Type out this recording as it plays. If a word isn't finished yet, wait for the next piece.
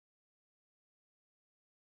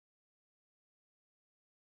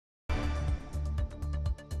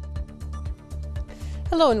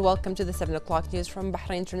Hello and welcome to the 7 o'clock news from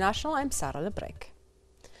Bahrain International. I'm Sarah Lebrek.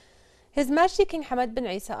 His Majesty King Hamad bin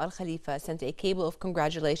Isa Al Khalifa sent a cable of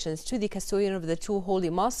congratulations to the custodian of the two holy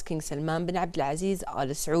mosques, King Salman bin Abdulaziz Al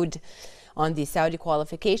Saud, on the Saudi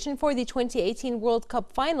qualification for the 2018 World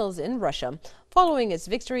Cup finals in Russia, following its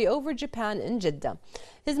victory over Japan in Jeddah.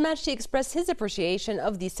 His Majesty expressed his appreciation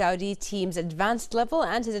of the Saudi team's advanced level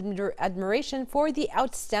and his admiration for the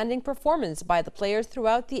outstanding performance by the players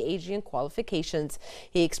throughout the Asian qualifications.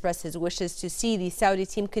 He expressed his wishes to see the Saudi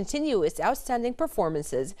team continue its outstanding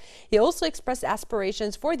performances. He also expressed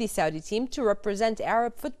aspirations for the Saudi team to represent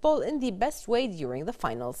Arab football in the best way during the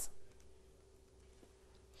finals.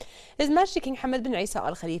 His Majesty King Hamad bin Isa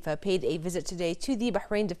Al Khalifa paid a visit today to the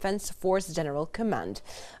Bahrain Defense Force General Command.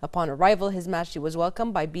 Upon arrival, His Majesty was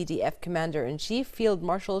welcomed by BDF Commander-in-Chief Field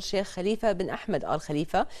Marshal Sheikh Khalifa bin Ahmed Al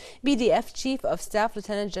Khalifa, BDF Chief of Staff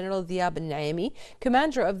Lieutenant General Diab bin Naimi,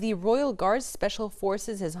 Commander of the Royal Guards Special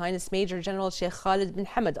Forces His Highness Major General Sheikh Khalid bin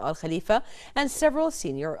Hamad Al Khalifa, and several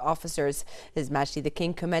senior officers. His Majesty the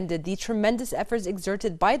King commended the tremendous efforts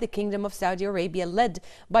exerted by the Kingdom of Saudi Arabia, led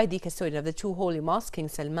by the custodian of the two holy mosques, King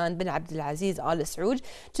Salman bin Abdulaziz Al Saud,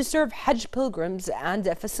 to serve Hajj pilgrims and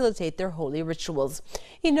facilitate their holy rituals.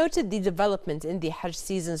 He noted the development in the Hajj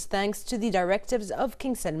seasons thanks to the directives of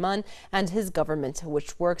King Salman and his government,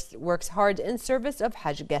 which works hard in service of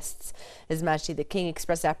Hajj guests. His Majesty the King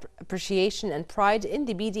expressed appreciation and pride in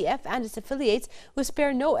the BDF and its affiliates, who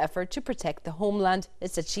spare no effort to protect the homeland,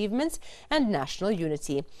 its achievements, and national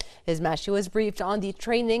unity. His Majesty was briefed on the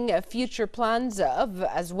training future plans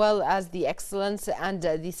as well as the excellence and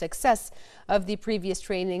the success of the previous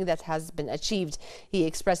training that has been achieved. He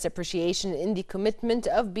expressed appreciation in the commitment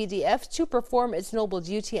of BDF to perform its noble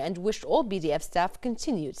duty and wished all BDF staff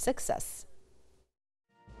continued success.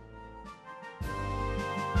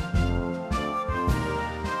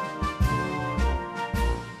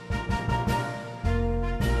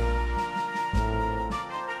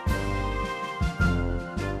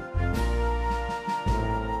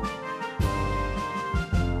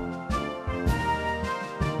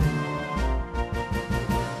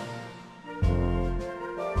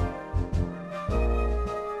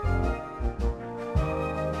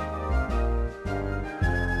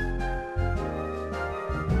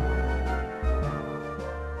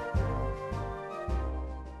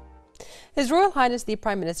 His Royal Highness the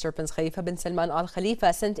Prime Minister Prince Khalifa bin Salman Al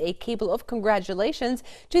Khalifa sent a cable of congratulations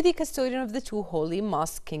to the custodian of the two holy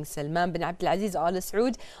mosques, King Salman bin Abdulaziz Al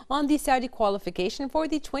Saud, on the Saudi qualification for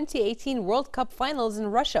the 2018 World Cup finals in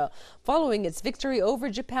Russia, following its victory over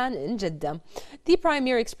Japan in Jeddah. The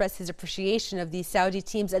Premier expressed his appreciation of the Saudi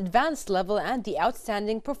team's advanced level and the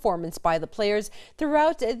outstanding performance by the players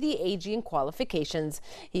throughout the Asian qualifications.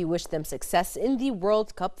 He wished them success in the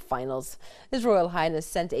World Cup finals. His Royal Highness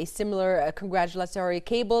sent a similar congratulatory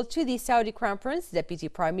cable to the Saudi Crown Prince, Deputy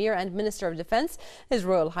Premier and Minister of Defense, His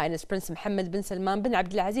Royal Highness Prince Mohammed bin Salman bin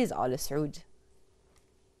Abdulaziz Al Saud.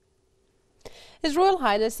 His Royal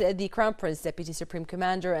Highness the Crown Prince, Deputy Supreme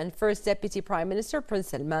Commander and First Deputy Prime Minister Prince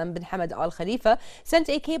Salman bin Hamad Al Khalifa sent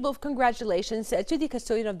a cable of congratulations to the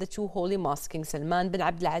custodian of the two holy mosques, King Salman bin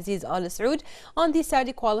Abdulaziz Al Saud, on the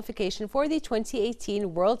Saudi qualification for the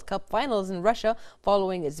 2018 World Cup finals in Russia,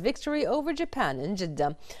 following its victory over Japan in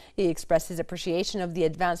Jeddah. He expressed his appreciation of the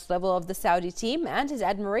advanced level of the Saudi team and his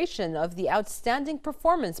admiration of the outstanding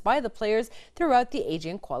performance by the players throughout the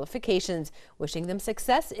Asian qualifications, wishing them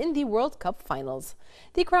success in the World Cup finals.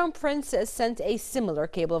 The Crown Prince sent a similar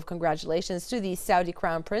cable of congratulations to the Saudi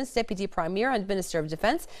Crown Prince, Deputy Premier and Minister of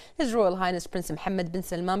Defense, His Royal Highness Prince Mohammed bin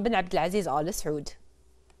Salman bin Abdulaziz Al Saud.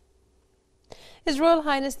 His Royal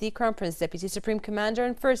Highness the Crown Prince, Deputy Supreme Commander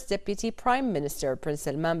and First Deputy Prime Minister Prince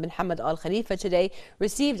Salman bin Hamad Al Khalifa today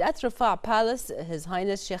received at Rafah Palace His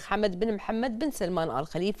Highness Sheikh Hamad bin Mohammed bin Salman Al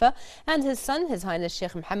Khalifa and his son His Highness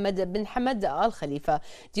Sheikh Mohammed bin Hamad Al Khalifa.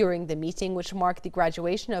 During the meeting, which marked the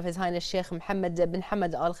graduation of His Highness Sheikh Mohammed bin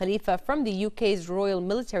Hamad Al Khalifa from the UK's Royal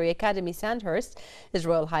Military Academy Sandhurst, His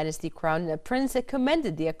Royal Highness the Crown Prince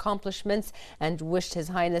commended the accomplishments and wished His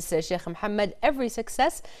Highness Sheikh Mohammed every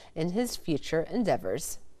success in his future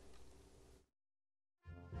endeavors.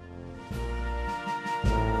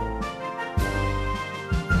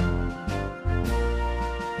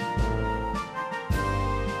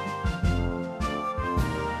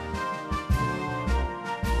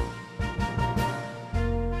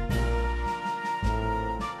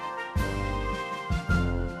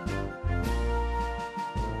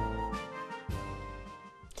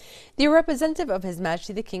 The representative of His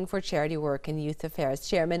Majesty the King for Charity Work and Youth Affairs,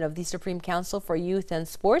 Chairman of the Supreme Council for Youth and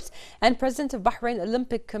Sports, and President of Bahrain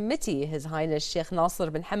Olympic Committee, His Highness Sheikh Nasser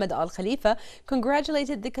bin Hamad Al Khalifa,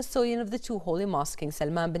 congratulated the custodian of the two holy mosques, King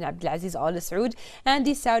Salman bin Abdulaziz Al Saud, and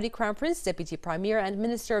the Saudi Crown Prince, Deputy Premier and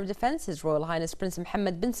Minister of Defense, His Royal Highness Prince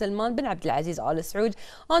Mohammed bin Salman bin Abdulaziz Al Saud,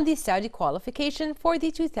 on the Saudi qualification for the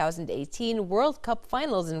 2018 World Cup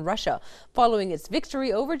Finals in Russia, following its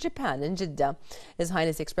victory over Japan in Jeddah. His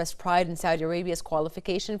Highness expressed pride in Saudi Arabia's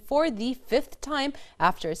qualification for the fifth time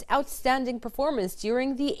after its outstanding performance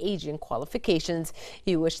during the Asian qualifications.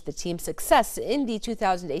 He wished the team success in the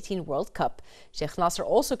 2018 World Cup. Sheikh Nasser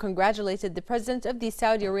also congratulated the president of the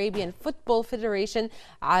Saudi Arabian Football Federation,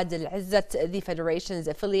 Adil Izzat, the federation's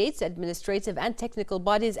affiliates, administrative and technical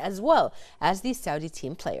bodies, as well as the Saudi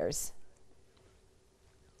team players.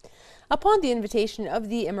 Upon the invitation of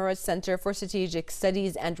the Emirates Center for Strategic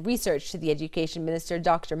Studies and Research, the Education Minister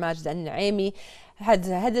Dr. Majid Al-Naimi had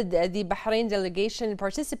headed the Bahrain delegation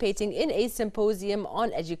participating in a symposium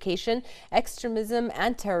on education, extremism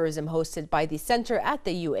and terrorism hosted by the center at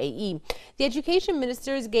the UAE. The education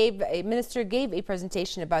minister gave a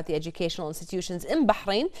presentation about the educational institutions in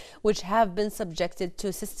Bahrain, which have been subjected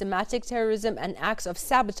to systematic terrorism and acts of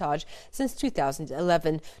sabotage since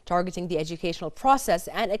 2011, targeting the educational process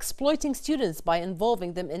and exploiting students by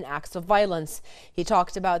involving them in acts of violence. He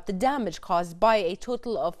talked about the damage caused by a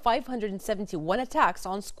total of 571 attacks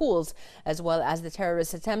on schools, as well as the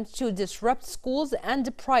terrorist attempt to disrupt schools and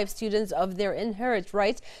deprive students of their inherent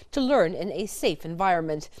right to learn in a safe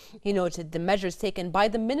environment. He noted the measures taken by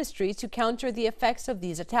the ministry to counter the effects of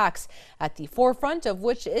these attacks, at the forefront of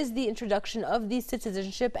which is the introduction of the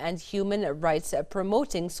Citizenship and Human Rights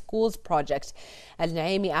Promoting Schools project.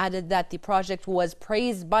 Al-Naimi added that the project was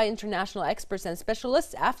praised by international experts and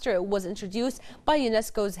specialists after it was introduced by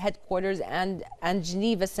UNESCO's headquarters and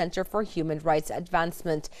Geneva Center for Human Rights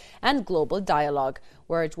Advancement and Global Dialogue,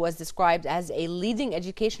 where it was described as a leading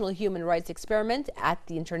educational human rights experiment at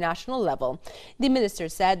the international level. The minister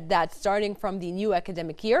said that starting from the new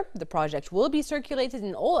academic year, the project will be circulated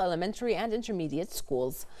in all elementary and intermediate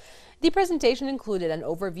schools. The presentation included an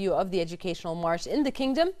overview of the educational march in the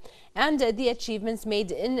kingdom and the achievements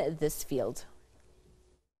made in this field.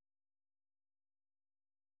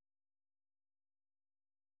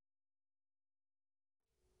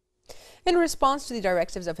 In response to the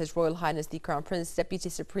directives of His Royal Highness the Crown Prince, Deputy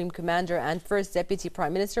Supreme Commander and First Deputy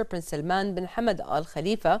Prime Minister Prince Salman bin Hamad Al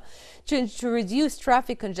Khalifa, to reduce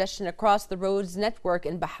traffic congestion across the roads network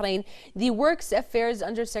in Bahrain, the Works Affairs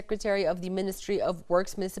Undersecretary of the Ministry of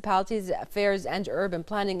Works, Municipalities Affairs and Urban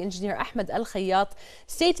Planning, Engineer Ahmed Al Khayyat,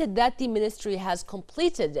 stated that the ministry has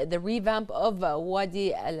completed the revamp of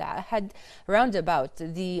Wadi Al Ahad roundabout.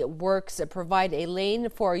 The works provide a lane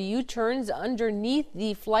for U-turns underneath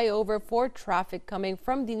the flyover for traffic coming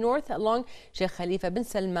from the north along Sheikh Khalifa bin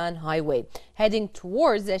Salman Highway, heading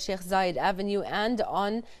towards Sheikh Zayed Avenue and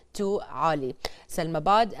on to Ali,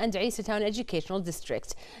 Salmabad and Isa Town Educational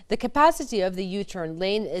District. The capacity of the U-turn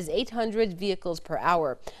lane is 800 vehicles per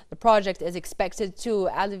hour. The project is expected to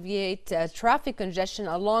alleviate traffic congestion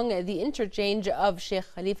along the interchange of Sheikh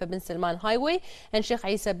Khalifa bin Salman Highway and Sheikh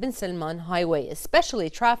Isa bin Salman Highway, especially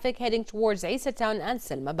traffic heading towards Isa Town and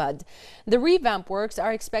Salmabad. The revamp works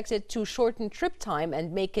are expected to shorten trip time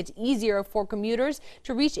and make it easier for commuters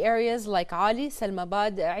to reach areas like Ali,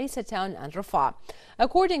 Salmabad, Isa Town and Rafah.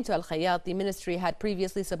 According to Al Khayyat, the ministry had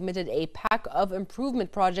previously submitted a pack of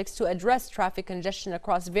improvement projects to address traffic congestion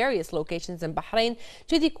across various locations in Bahrain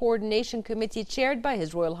to the Coordination Committee chaired by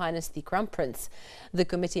His Royal Highness the Crown Prince. The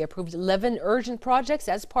committee approved 11 urgent projects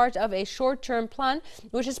as part of a short-term plan,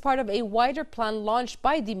 which is part of a wider plan launched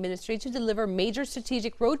by the ministry to deliver major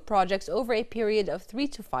strategic road projects over a period of 3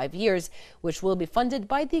 to 5 years, which will be funded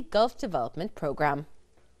by the Gulf Development Program.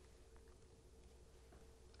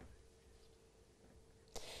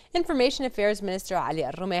 Information Affairs Minister Ali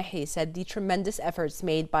Al-Rumayhi said the tremendous efforts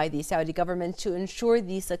made by the Saudi government to ensure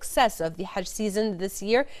the success of the Hajj season this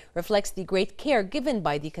year reflects the great care given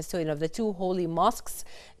by the custodian of the two holy mosques,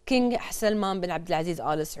 King Salman bin Abdulaziz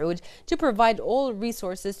Al Saud, to provide all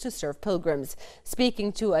resources to serve pilgrims.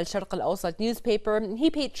 Speaking to Al Sharq Al Awsat newspaper, he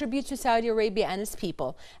paid tribute to Saudi Arabia and its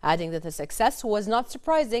people, adding that the success was not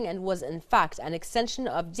surprising and was in fact an extension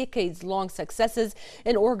of decades-long successes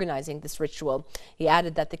in organizing this ritual. He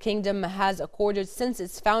added that the kingdom has accorded since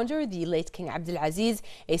its founder, the late King Abdulaziz,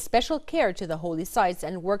 a special care to the holy sites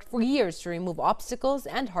and worked for years to remove obstacles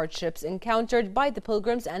and hardships encountered by the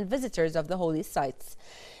pilgrims and visitors of the holy sites.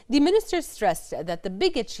 The minister stressed that the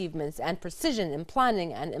big achievements and precision in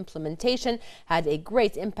planning and implementation had a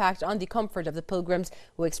great impact on the comfort of the pilgrims,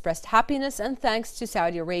 who expressed happiness and thanks to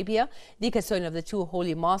Saudi Arabia, the custodian of the two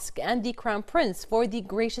holy mosques, and the Crown Prince for the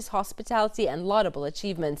gracious hospitality and laudable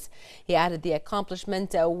achievements. He added the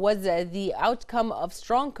accomplishment was the outcome of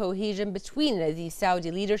strong cohesion between the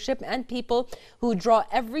Saudi leadership and people, who draw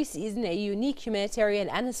every season a unique humanitarian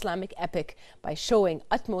and Islamic epic by showing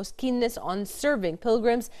utmost keenness on serving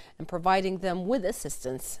pilgrims and providing them with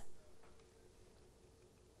assistance.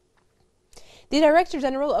 The Director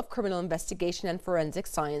General of Criminal Investigation and Forensic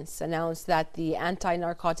Science announced that the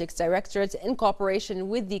Anti-Narcotics Directorate, in cooperation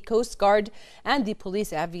with the Coast Guard and the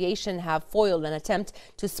Police Aviation, have foiled an attempt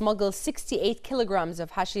to smuggle 68 kilograms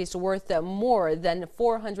of hashish worth more than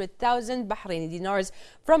 400,000 Bahraini dinars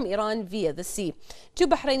from Iran via the sea. 2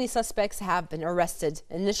 Bahraini suspects have been arrested.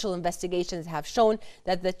 Initial investigations have shown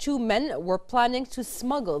that the 2 men were planning to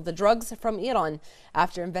smuggle the drugs from Iran.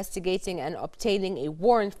 After investigating and obtaining a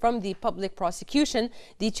warrant from the public prosecution,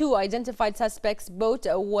 the 2 identified suspects' boat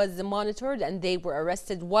was monitored and they were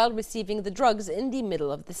arrested while receiving the drugs in the middle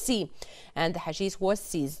of the sea, and the hashish was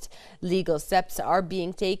seized. Legal steps are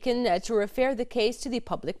being taken to refer the case to the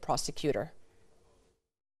public prosecutor.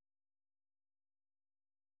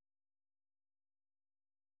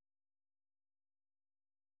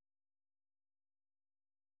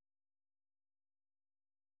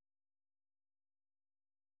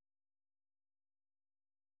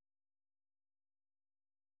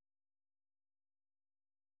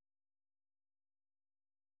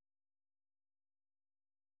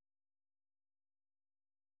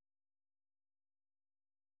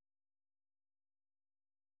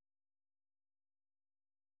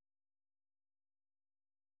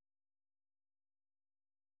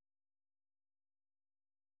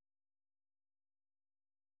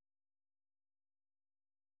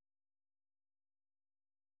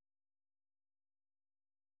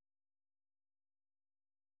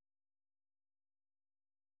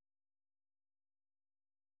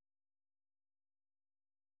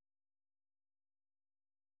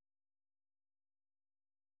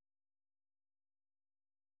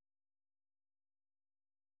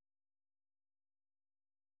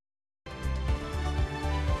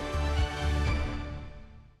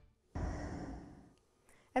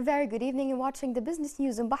 A very good evening and watching the business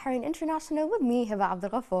news in Bahrain International with me, Hiba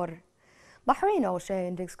Abdul Ghaffar. Bahrain All Share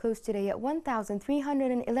Index closed today at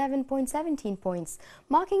 1,311.17 points,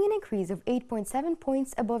 marking an increase of 8.7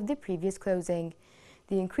 points above the previous closing.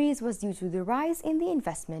 The increase was due to the rise in the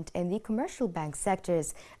investment in the commercial bank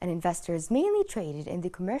sectors, and investors mainly traded in the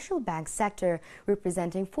commercial bank sector,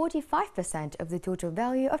 representing 45% of the total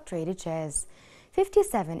value of traded shares.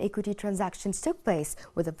 57 equity transactions took place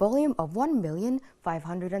with a volume of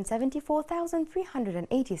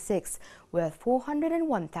 1,574,386, worth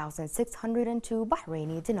 401,602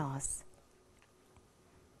 Bahraini dinars.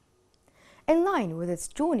 In line with its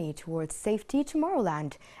journey towards Safety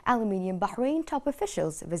Tomorrowland, Aluminium Bahrain top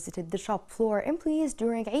officials visited the shop floor employees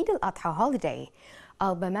during Eid al-Adha holiday.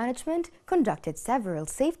 Alba management conducted several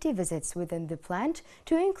safety visits within the plant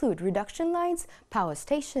to include reduction lines, power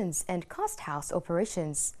stations, and cast house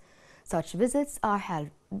operations. Such visits are held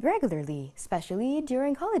regularly, especially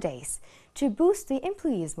during holidays, to boost the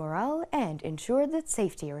employees' morale and ensure that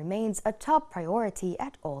safety remains a top priority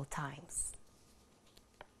at all times.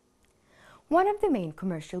 One of the main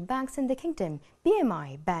commercial banks in the kingdom,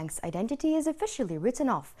 BMI Bank's identity is officially written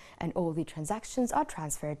off, and all the transactions are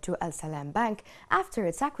transferred to Al Salam Bank after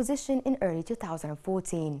its acquisition in early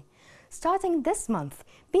 2014. Starting this month,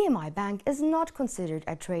 BMI Bank is not considered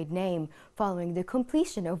a trade name, following the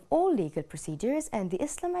completion of all legal procedures and the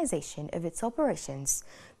Islamization of its operations.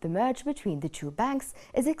 The merge between the 2 banks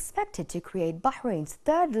is expected to create Bahrain's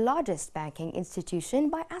third largest banking institution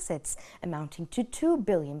by assets, amounting to 2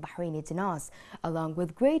 billion Bahraini dinars, along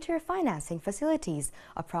with greater financing facilities,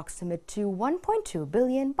 approximate to 1.2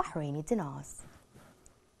 billion Bahraini dinars.